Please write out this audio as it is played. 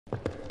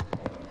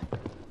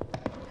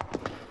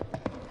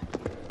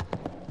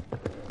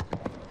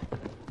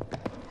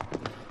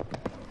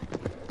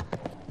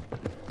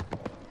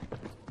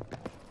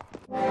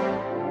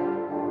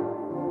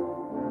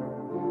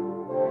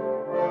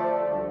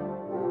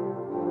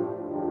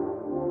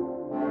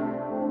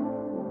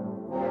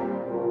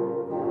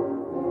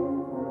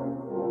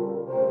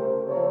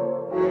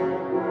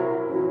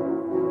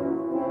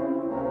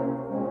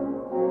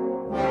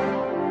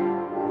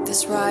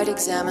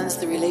examines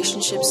the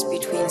relationships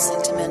between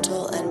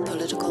sentimental and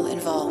political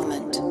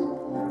involvement.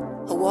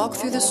 A walk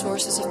through the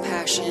sources of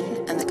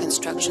passion and the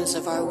constructions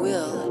of our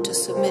will to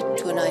submit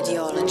to an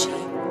ideology.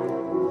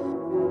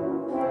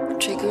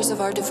 Triggers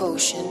of our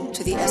devotion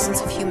to the essence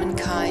of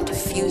humankind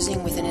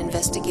fusing with an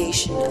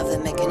investigation of the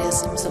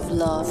mechanisms of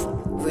love,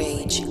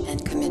 rage,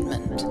 and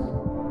commitment.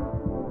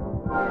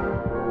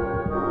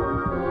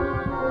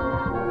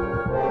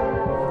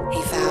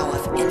 A vow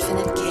of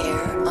infinite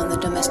care on the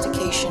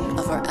domestication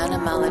of our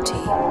animality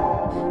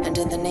and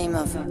in the name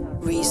of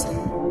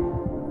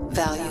reason,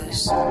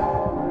 values,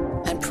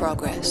 and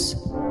progress.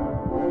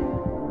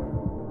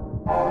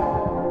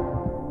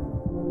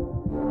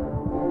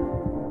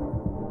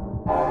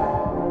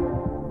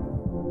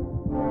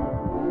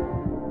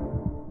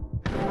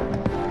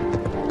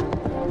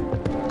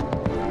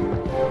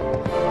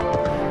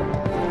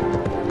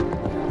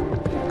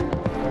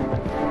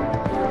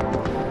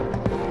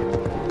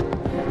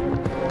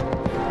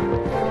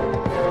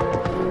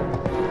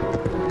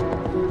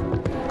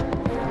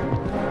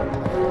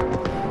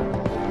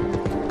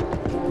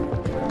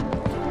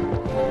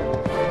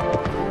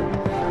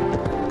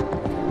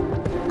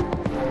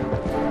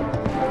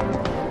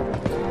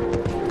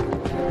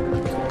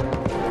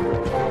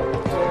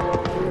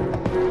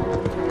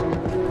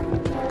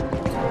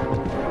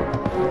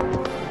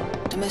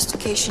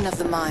 Domestication of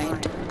the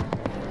mind,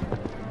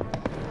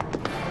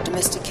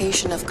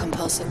 domestication of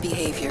compulsive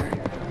behavior,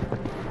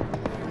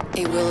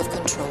 a will of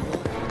control,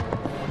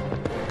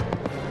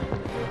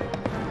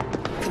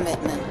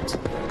 commitment,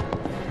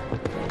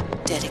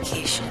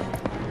 dedication.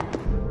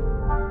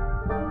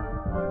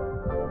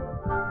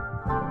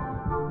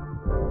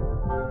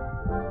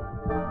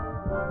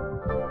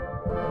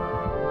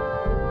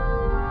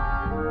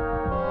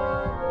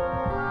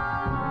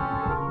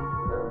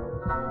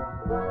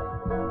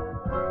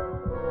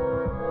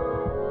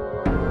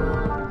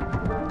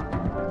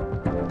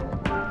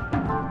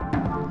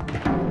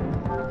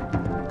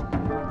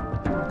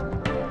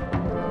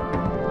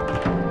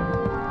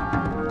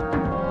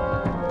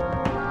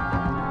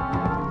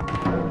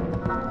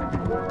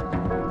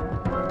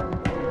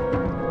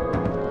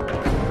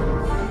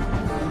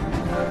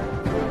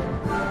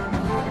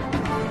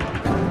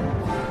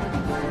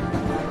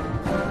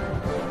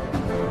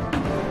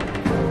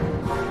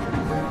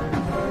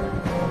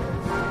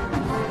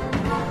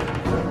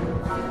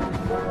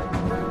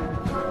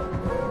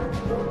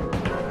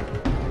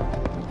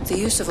 The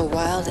use of a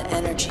wild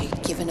energy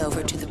given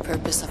over to the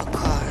purpose of a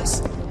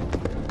cause,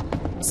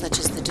 such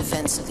as the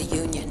defense of the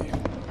Union,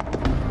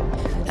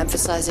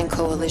 emphasizing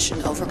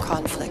coalition over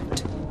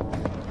conflict,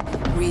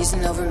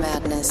 reason over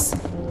madness,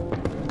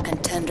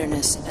 and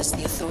tenderness as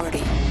the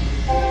authority.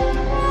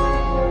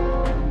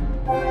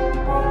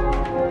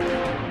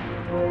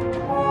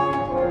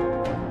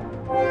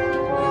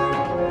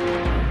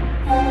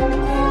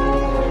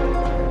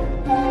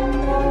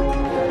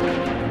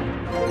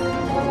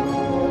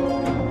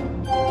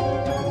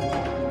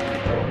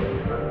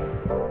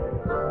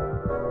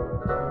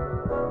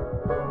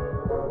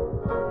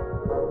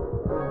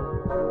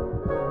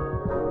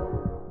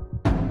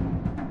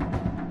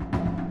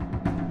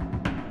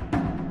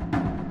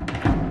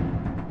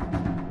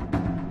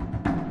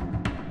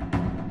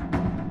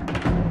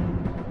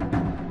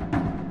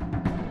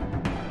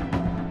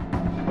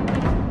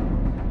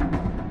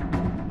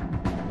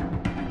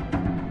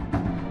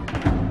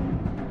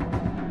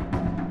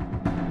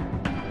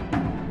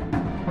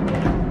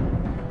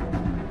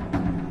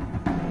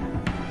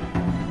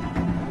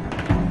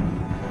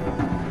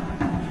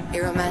 A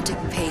romantic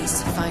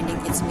pace finding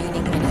its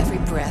meaning in every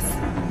breath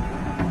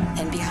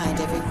and behind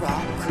every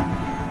rock,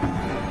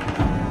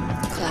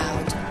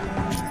 cloud,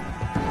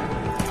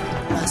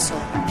 muscle,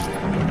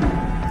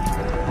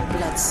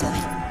 blood cell,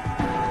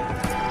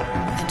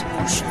 and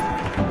motion.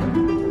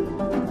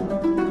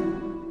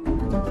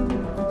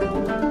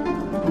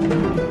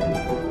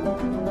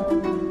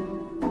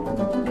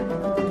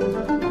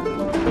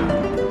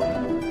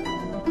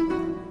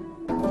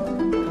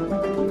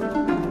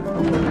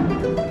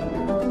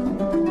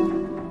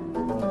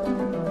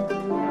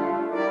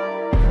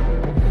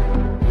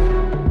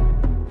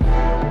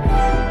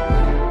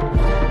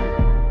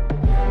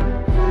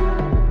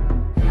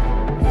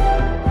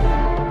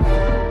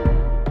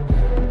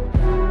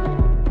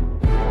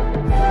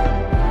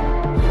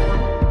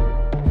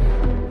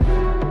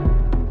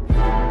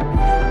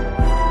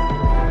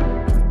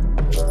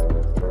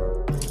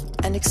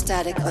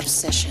 Ecstatic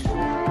obsession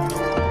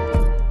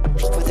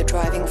for the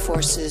driving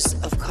forces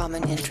of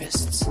common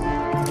interests,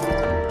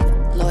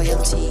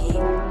 loyalty,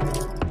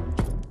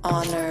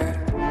 honor,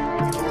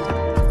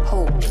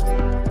 hope,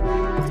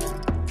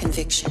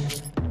 conviction.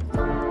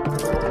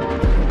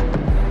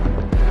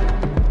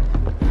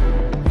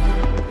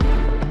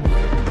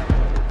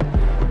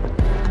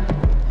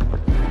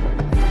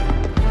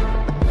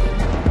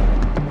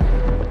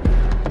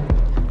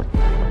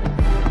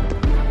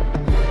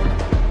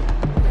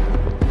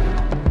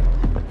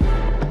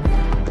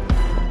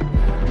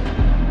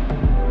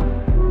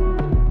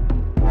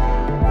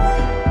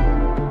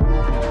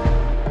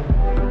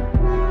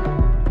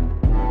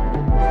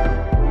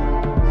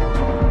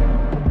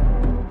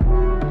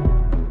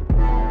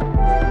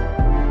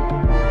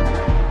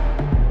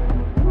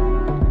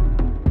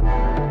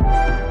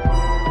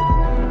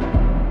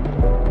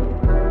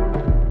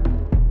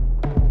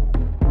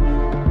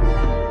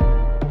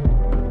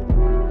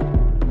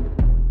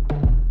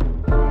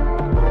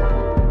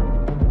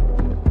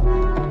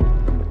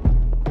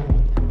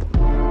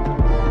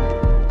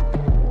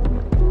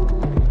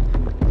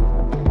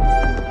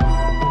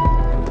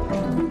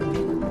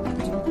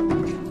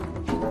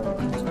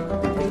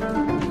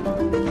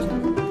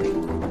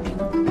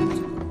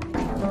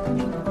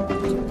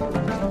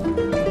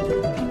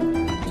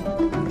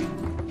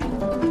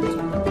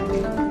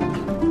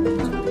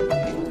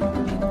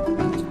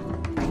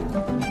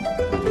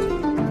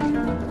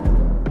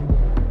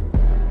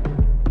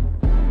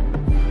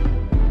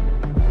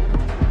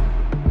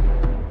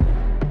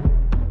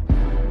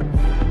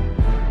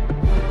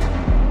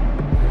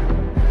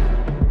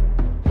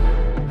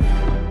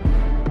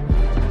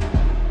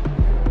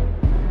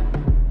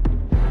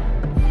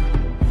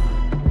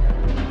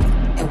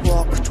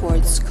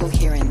 towards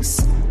coherence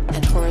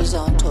and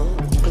horizontal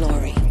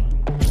glory.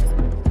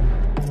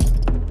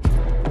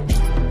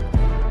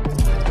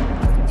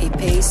 A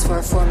pace for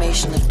a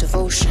formation of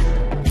devotion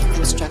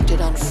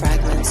constructed on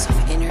fragments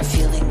of inner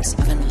feelings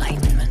of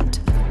enlightenment.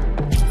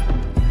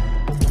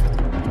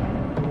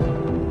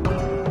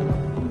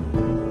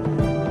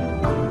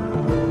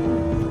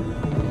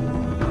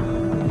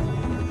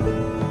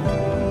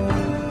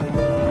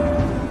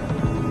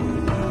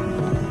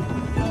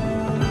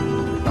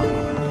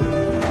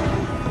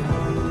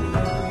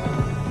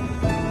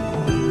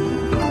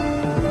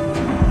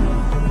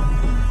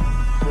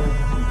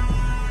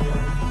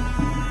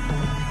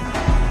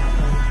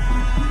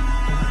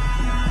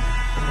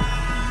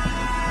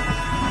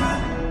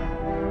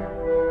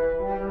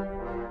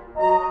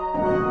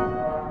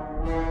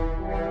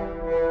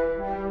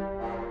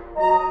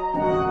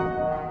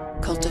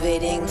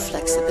 Cultivating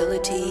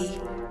flexibility,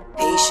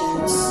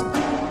 patience,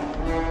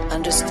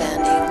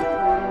 understanding,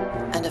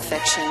 and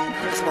affection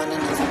with one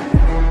another.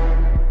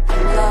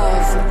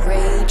 Love,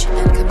 rage,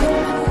 and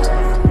commitment.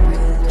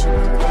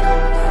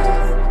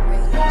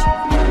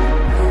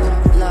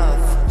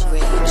 Love,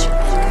 rage, and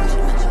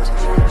commitment.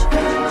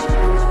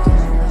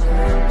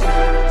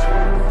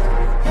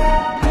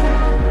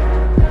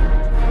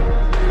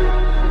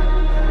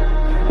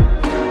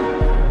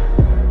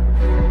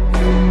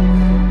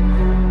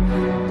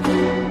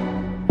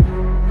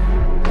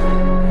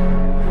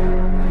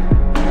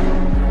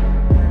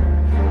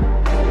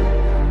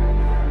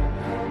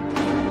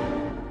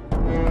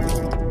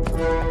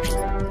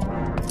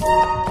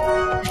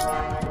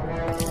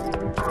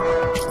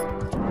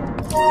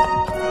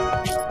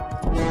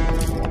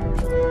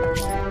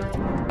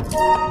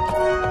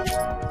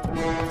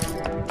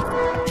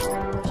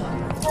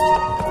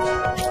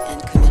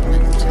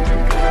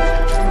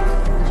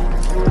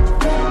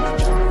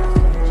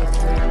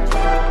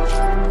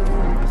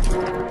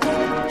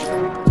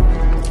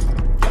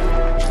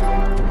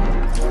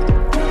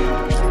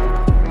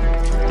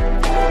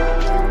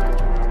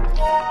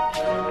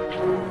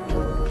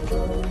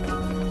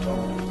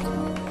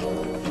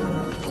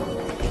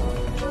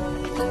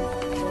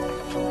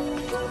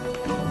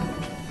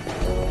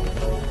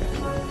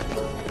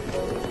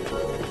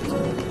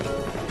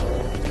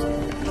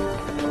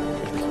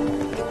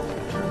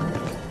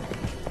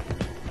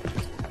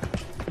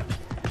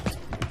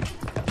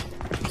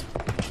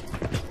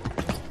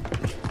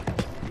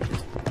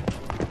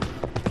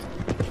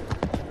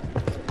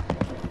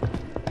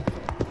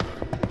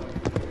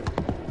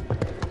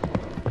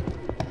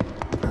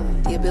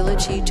 The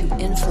ability to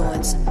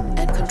influence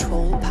and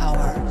control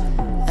power,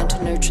 and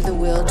to nurture the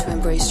will to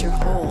embrace your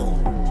whole,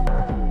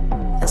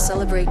 and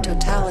celebrate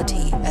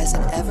totality as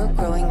an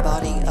ever-growing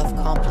body of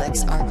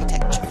complex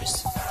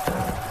architectures.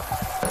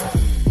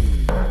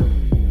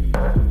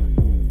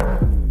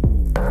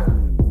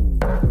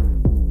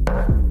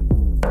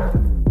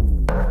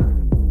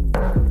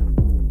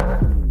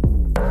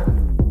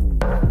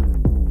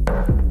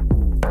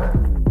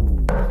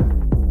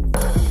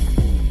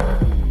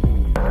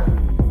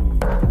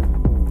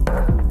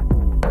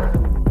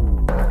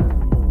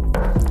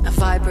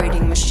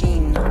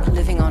 Machine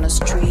living on a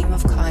stream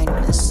of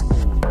kindness,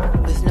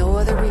 with no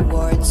other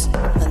rewards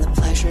than the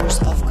pleasures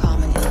of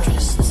common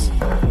interests.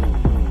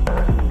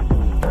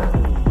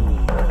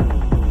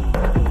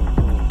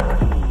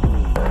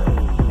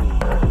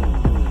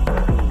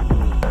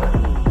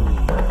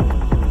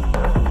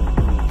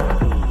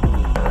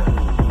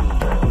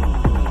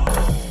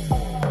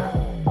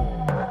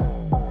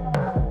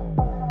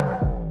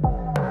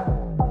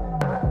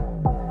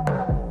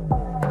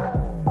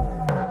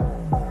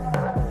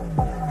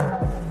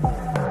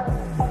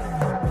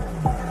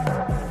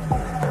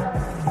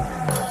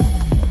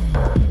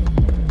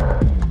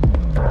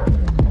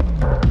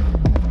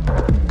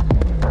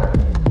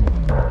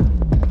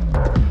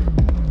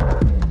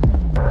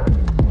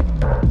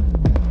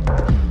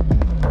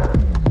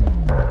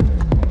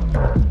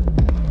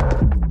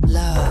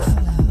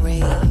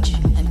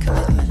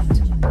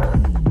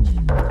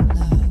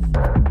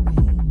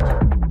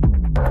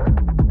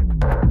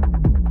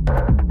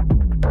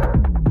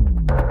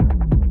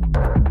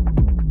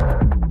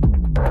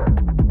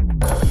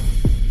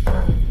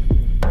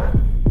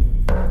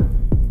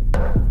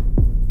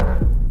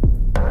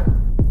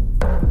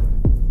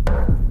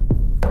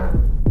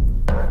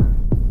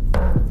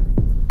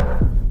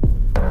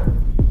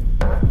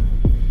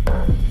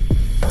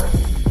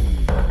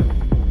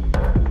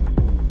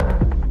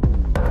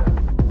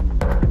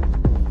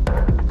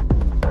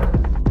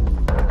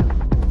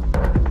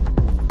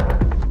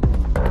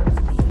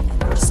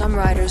 Some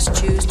riders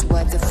choose to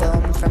wipe the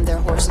foam from their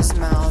horses'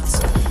 mouths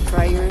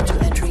prior to